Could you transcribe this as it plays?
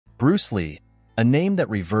Bruce Lee, a name that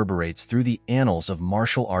reverberates through the annals of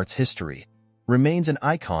martial arts history, remains an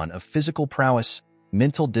icon of physical prowess,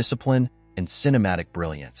 mental discipline, and cinematic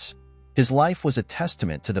brilliance. His life was a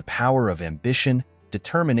testament to the power of ambition,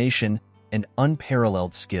 determination, and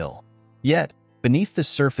unparalleled skill. Yet, beneath the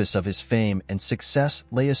surface of his fame and success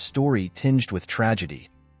lay a story tinged with tragedy,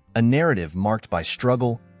 a narrative marked by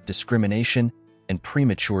struggle, discrimination, and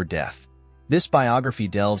premature death. This biography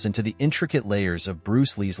delves into the intricate layers of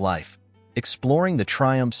Bruce Lee's life, exploring the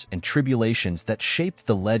triumphs and tribulations that shaped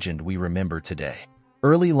the legend we remember today.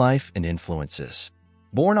 Early life and influences.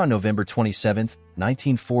 Born on November 27,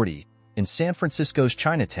 1940, in San Francisco's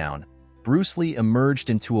Chinatown, Bruce Lee emerged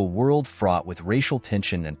into a world fraught with racial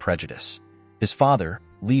tension and prejudice. His father,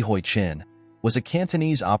 Lee Hoi-chin, was a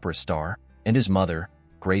Cantonese opera star, and his mother,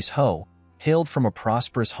 Grace Ho, hailed from a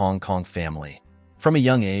prosperous Hong Kong family. From a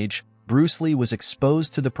young age, Bruce Lee was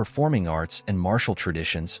exposed to the performing arts and martial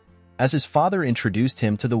traditions, as his father introduced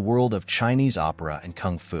him to the world of Chinese opera and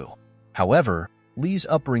kung fu. However, Lee's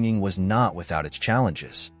upbringing was not without its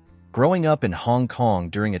challenges. Growing up in Hong Kong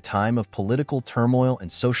during a time of political turmoil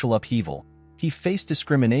and social upheaval, he faced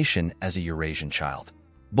discrimination as a Eurasian child.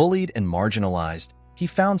 Bullied and marginalized, he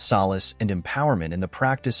found solace and empowerment in the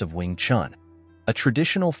practice of Wing Chun, a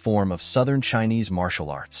traditional form of Southern Chinese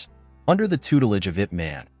martial arts. Under the tutelage of Ip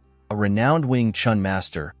Man, a renowned Wing Chun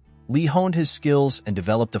master, Lee honed his skills and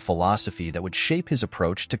developed a philosophy that would shape his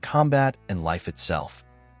approach to combat and life itself.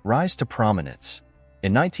 Rise to prominence.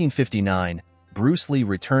 In 1959, Bruce Lee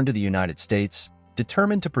returned to the United States,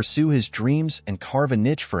 determined to pursue his dreams and carve a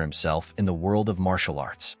niche for himself in the world of martial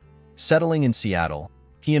arts. Settling in Seattle,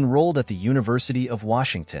 he enrolled at the University of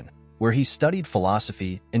Washington, where he studied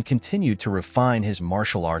philosophy and continued to refine his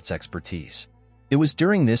martial arts expertise. It was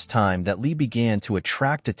during this time that Lee began to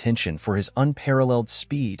attract attention for his unparalleled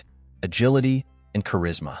speed, agility, and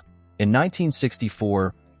charisma. In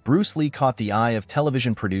 1964, Bruce Lee caught the eye of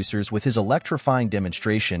television producers with his electrifying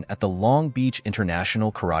demonstration at the Long Beach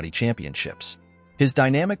International Karate Championships. His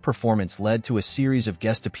dynamic performance led to a series of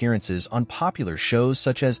guest appearances on popular shows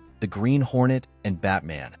such as The Green Hornet and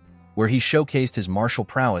Batman, where he showcased his martial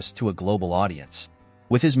prowess to a global audience.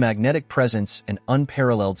 With his magnetic presence and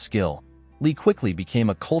unparalleled skill, Lee quickly became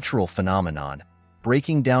a cultural phenomenon,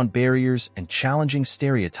 breaking down barriers and challenging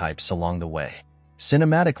stereotypes along the way.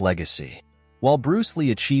 Cinematic legacy. While Bruce Lee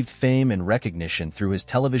achieved fame and recognition through his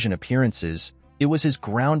television appearances, it was his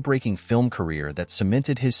groundbreaking film career that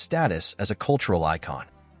cemented his status as a cultural icon.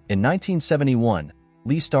 In 1971,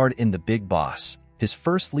 Lee starred in The Big Boss, his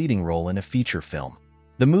first leading role in a feature film.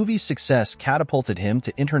 The movie's success catapulted him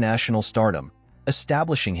to international stardom,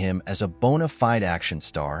 establishing him as a bona fide action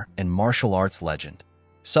star and martial arts legend.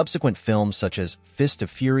 Subsequent films such as Fist of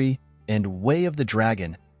Fury and Way of the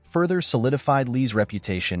Dragon further solidified Lee's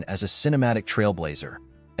reputation as a cinematic trailblazer,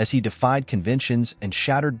 as he defied conventions and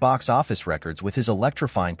shattered box office records with his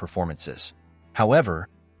electrifying performances. However,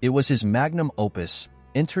 it was his magnum opus,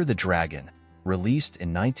 Enter the Dragon, released in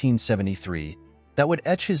 1973, that would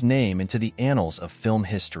etch his name into the annals of film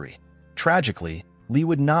history. Tragically, Lee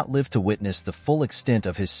would not live to witness the full extent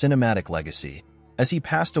of his cinematic legacy, as he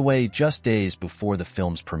passed away just days before the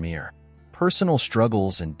film's premiere. Personal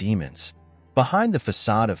struggles and demons. Behind the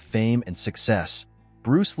facade of fame and success,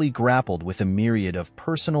 Bruce Lee grappled with a myriad of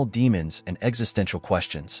personal demons and existential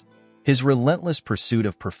questions. His relentless pursuit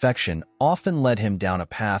of perfection often led him down a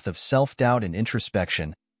path of self-doubt and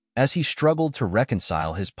introspection, as he struggled to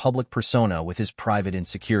reconcile his public persona with his private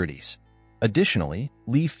insecurities. Additionally,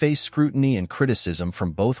 Lee faced scrutiny and criticism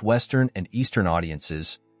from both Western and Eastern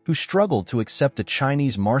audiences, who struggled to accept a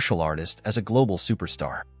Chinese martial artist as a global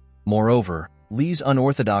superstar. Moreover, Lee's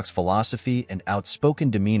unorthodox philosophy and outspoken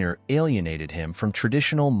demeanor alienated him from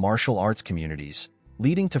traditional martial arts communities,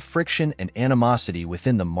 leading to friction and animosity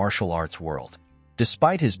within the martial arts world.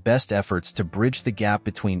 Despite his best efforts to bridge the gap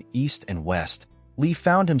between East and West, Lee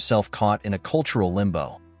found himself caught in a cultural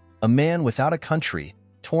limbo, a man without a country,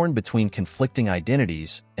 torn between conflicting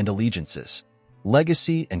identities and allegiances.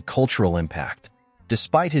 Legacy and cultural impact.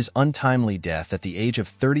 Despite his untimely death at the age of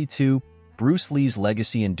 32, Bruce Lee's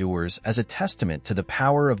legacy endures as a testament to the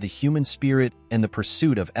power of the human spirit and the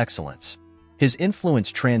pursuit of excellence. His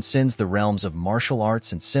influence transcends the realms of martial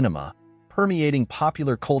arts and cinema, permeating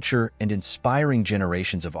popular culture and inspiring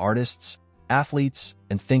generations of artists, athletes,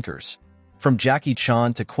 and thinkers. From Jackie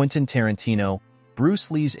Chan to Quentin Tarantino,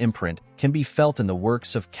 Bruce Lee's imprint can be felt in the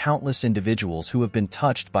works of countless individuals who have been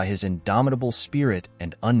touched by his indomitable spirit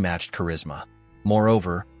and unmatched charisma.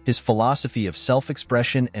 Moreover, his philosophy of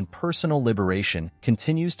self-expression and personal liberation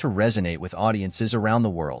continues to resonate with audiences around the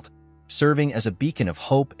world. serving as a beacon of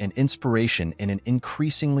hope and inspiration in an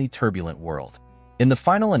increasingly turbulent world. In the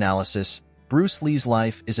final analysis, Bruce Lee's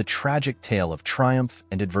life is a tragic tale of triumph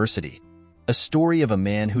and adversity, a story of a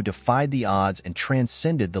man who defied the odds and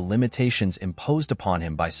transcended the limitations imposed upon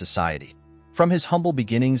him by society. From his humble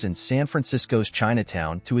beginnings in San Francisco's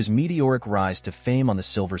Chinatown to his meteoric rise to fame on the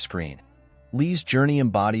silver screen, Lee's journey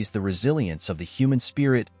embodies the resilience of the human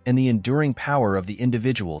spirit and the enduring power of the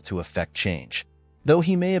individual to effect change. Though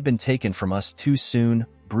he may have been taken from us too soon,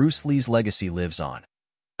 Bruce Lee's legacy lives on,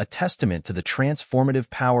 a testament to the transformative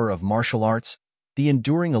power of martial arts, the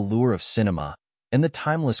enduring allure of cinema, and the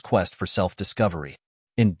timeless quest for self-discovery.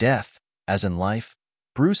 In death, as in life,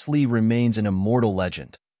 Bruce Lee remains an immortal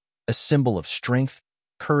legend, a symbol of strength,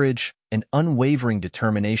 courage, and unwavering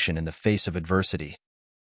determination in the face of adversity.